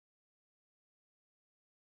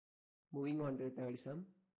Moving on to the third sum,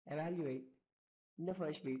 evaluate. In the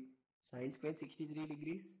first bit, sin squared 63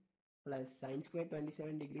 degrees plus sin squared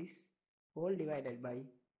 27 degrees whole divided by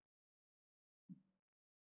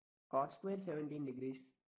cos squared 17 degrees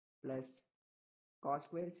plus cos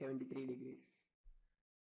squared 73 degrees.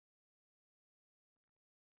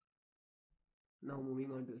 Now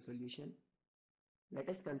moving on to the solution. Let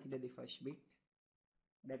us consider the first bit,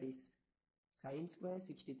 that is sin squared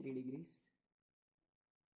 63 degrees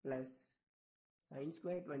plus sin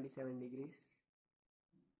squared 27 degrees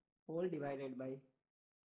whole divided by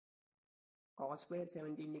cos squared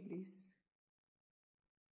 17 degrees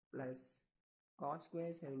plus cos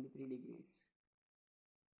squared 73 degrees.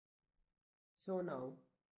 So now,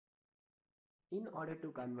 in order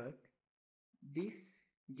to convert this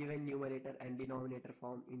given numerator and denominator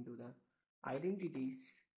form into the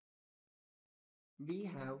identities, we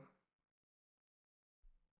have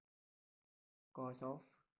cos of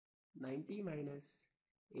 90 minus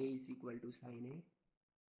a is equal to sin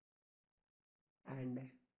a, and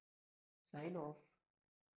sin of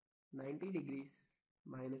 90 degrees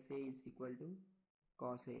minus a is equal to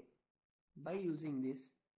cos a. By using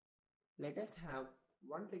this, let us have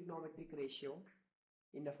one trigonometric ratio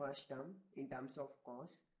in the first term in terms of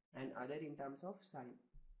cos and other in terms of sin,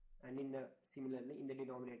 and similarly in the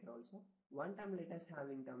denominator also one term let us have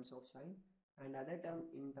in terms of sin and other term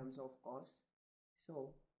in terms of cos.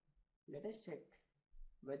 So let us check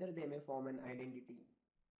whether they may form an identity.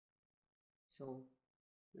 So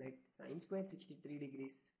let sin squared 63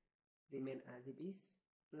 degrees remain as it is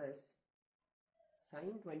plus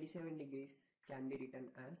sin 27 degrees can be written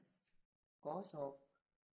as cos of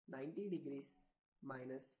 90 degrees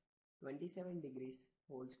minus 27 degrees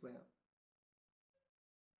whole square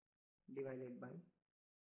divided by,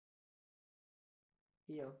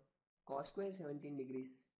 here cos square 17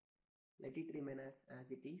 degrees, let it remain as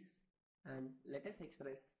it is, and let us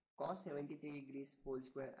express cos 73 degrees whole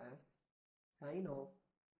square as sin of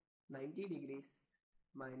 90 degrees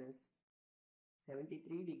minus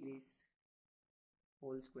 73 degrees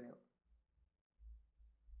whole square.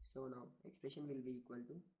 So now expression will be equal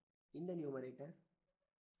to, in the numerator,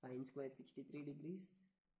 sin squared 63 degrees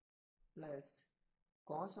plus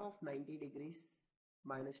cos of 90 degrees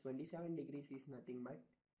minus 27 degrees is nothing but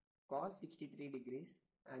cos 63 degrees,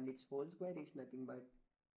 and its whole square is nothing but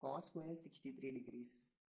cos square 63 degrees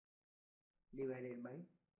divided by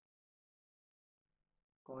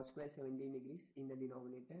cos square 17 degrees in the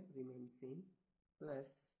denominator remains same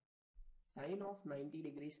plus sin of 90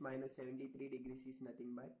 degrees minus 73 degrees is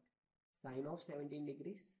nothing but sin of 17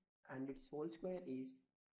 degrees, and its whole square is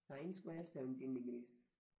sin square 17 degrees.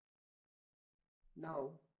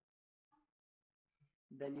 Now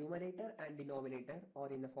the numerator and denominator are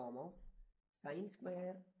in the form of sin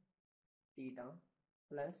square theta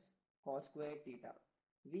plus cos square theta.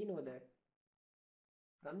 We know that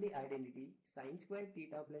from the identity sin square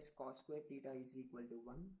theta plus cos square theta is equal to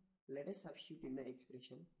 1. Let us substitute in the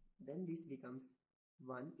expression. Then this becomes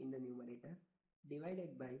 1 in the numerator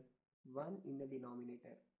divided by 1 in the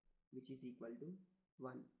denominator, which is equal to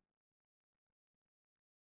 1.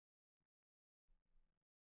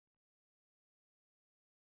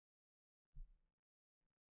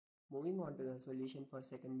 Moving on to the solution for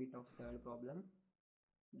second bit of third problem.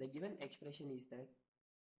 The given expression is that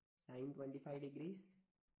sin 25 degrees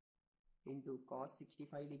into cos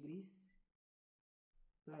 65 degrees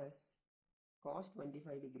plus cos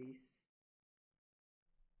 25 degrees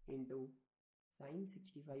into sin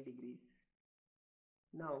 65 degrees.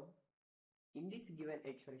 Now in this given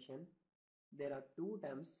expression there are two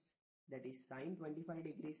terms, that is sin 25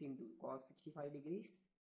 degrees into cos 65 degrees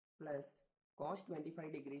plus cos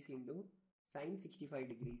 25 degrees into sin 65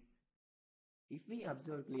 degrees. If we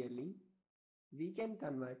observe clearly, we can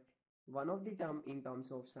convert one of the term in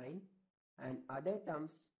terms of sin and other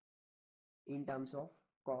terms in terms of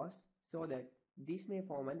cos, so that this may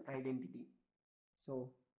form an identity.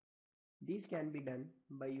 So this can be done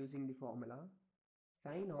by using the formula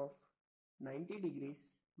sin of 90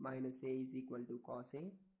 degrees minus a is equal to cos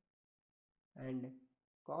a, and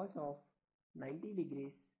cos of 90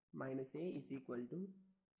 degrees minus a is equal to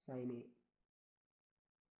sin a,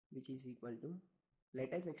 which is equal to,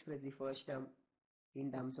 let us express the first term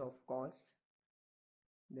in terms of cos,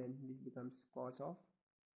 then this becomes cos of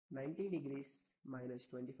 90 degrees minus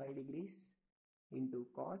 25 degrees into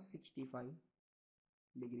cos 65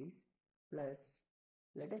 degrees plus,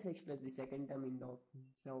 let us express the second term in terms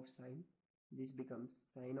of sin. This becomes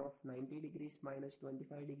sin of 90 degrees minus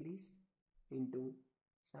 25 degrees into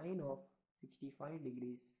sin of 65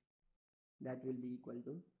 degrees, that will be equal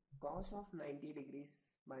to cos of 90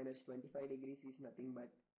 degrees minus 25 degrees is nothing but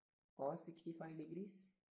cos 65 degrees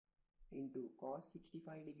into cos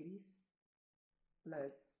 65 degrees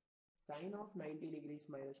plus sine of 90 degrees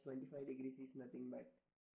minus 25 degrees is nothing but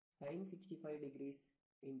sine 65 degrees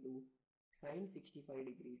into sine 65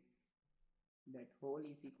 degrees. That whole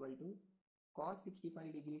is equal to cos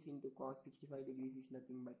 65 degrees into cos 65 degrees is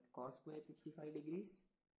nothing but cos square 65 degrees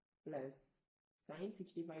plus sine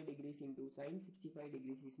 65 degrees into sine 65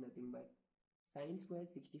 degrees is nothing but sine square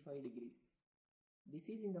 65 degrees. This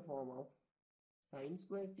is in the form of sine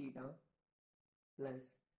square theta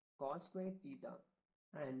plus cos square theta,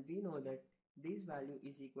 and we know that this value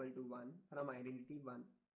is equal to 1 from identity 1.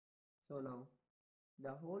 So now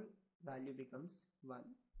the whole value becomes 1.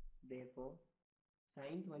 Therefore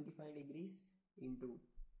sine 25 degrees into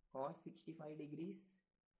cos 65 degrees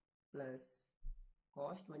plus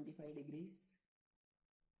cos 25 degrees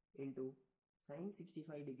into sine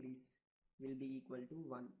 65 degrees will be equal to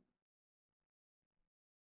 1.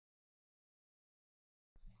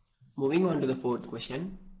 Moving on to the fourth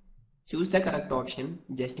question. Choose the correct option,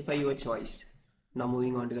 justify your choice. Now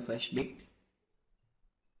moving on to the first bit.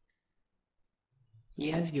 He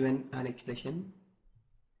has given an expression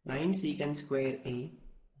 9 secant square A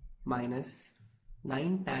minus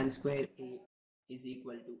 9 tan square A is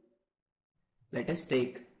equal to. Let us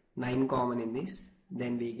take 9 common in this,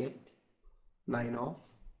 then we get 9 of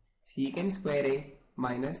secant square A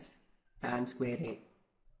minus tan square A,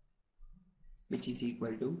 which is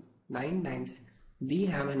equal to 9 times, we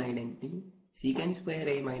have an identity secant square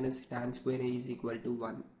A minus tan square A is equal to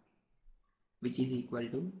 1, which is equal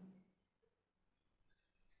to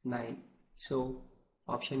 9. So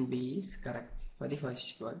option B is correct for the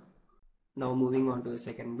first one. Now moving on to the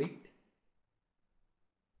second bit.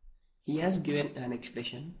 He has given an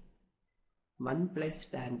expression 1 plus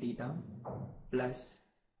tan theta plus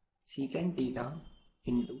secant theta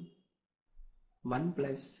into 1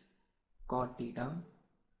 plus cot theta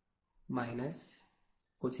minus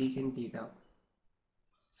cosecant theta.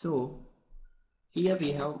 So here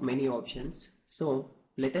we have many options. So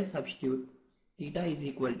let us substitute theta is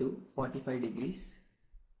equal to 45 degrees.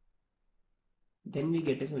 Then we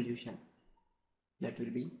get a solution. That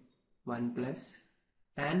will be 1 plus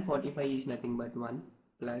tan 45 is nothing but 1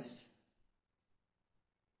 plus,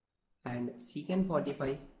 and secant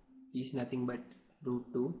 45 is nothing but root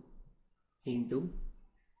 2 into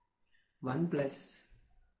 1 plus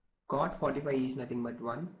cot 45 is nothing but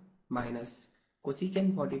 1 minus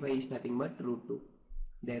cosecant 45 is nothing but root 2.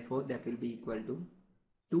 Therefore that will be equal to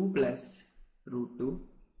 2 plus root 2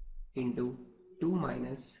 into 2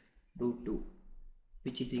 minus root 2,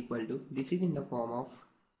 which is equal to, this is in the form of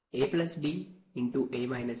a plus b into a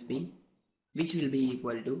minus b, which will be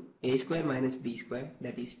equal to a square minus b square,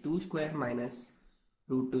 that is 2 square minus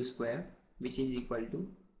root 2 square, which is equal to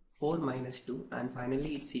 4 minus 2, and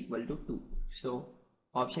finally it's equal to 2. So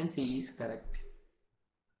option C is correct.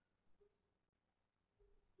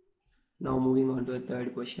 Now moving on to the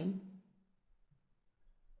third question.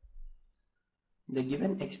 The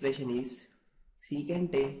given expression is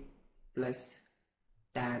secant A plus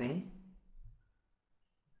tan A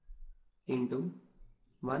into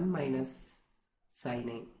 1 minus sin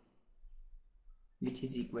A, which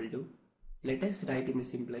is equal to, let us write in the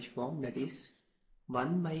simplest form, that is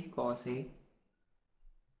 1 by cos A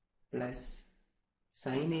plus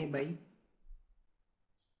sin A by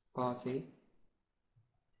cos A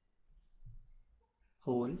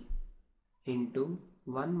whole into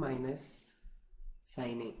 1 minus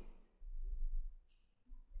sin A.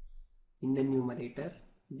 In the numerator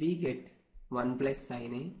we get 1 plus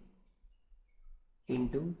sin A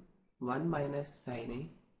into 1 minus sin A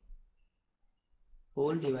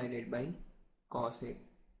whole divided by cos A,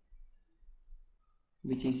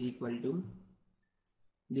 which is equal to,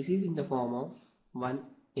 this is in the form of 1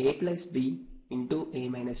 a plus b into a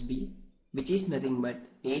minus b, which is nothing but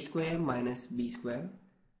a square minus b square,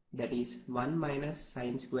 that is 1 minus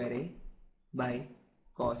sin square A by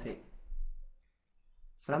cos A.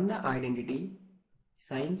 From the identity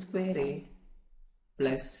sin square A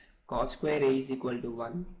plus cos square A is equal to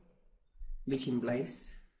 1, which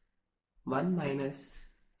implies 1 minus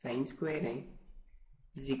sin square A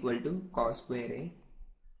is equal to cos square A.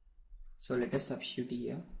 So let us substitute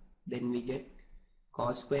here. Then we get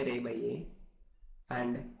cos square A by A,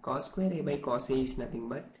 and cos square A by cos A is nothing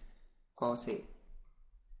but cos A.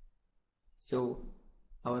 So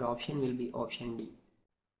our option will be option D.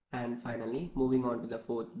 And finally, moving on to the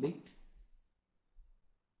fourth bit.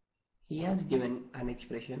 He has given an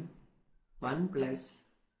expression 1 plus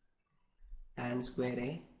tan square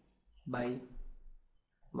A by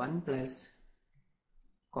 1 plus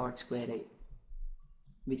cot square A,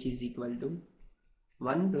 which is equal to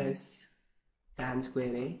 1 plus tan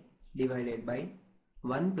square a divided by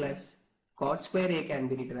 1 plus cot square a can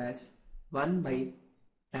be written as 1 by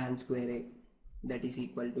tan square a, that is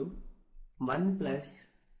equal to 1 plus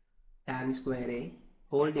tan square a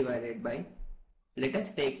whole divided by, let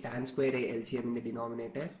us take tan square a LCM in the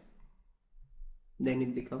denominator, then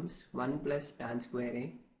it becomes 1 plus tan square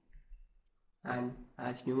a, and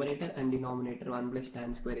as numerator and denominator 1 plus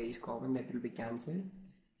tan square a is common, that will be cancelled,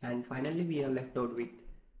 and finally we are left out with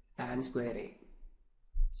tan square a.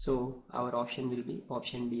 So our option will be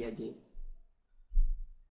option D again.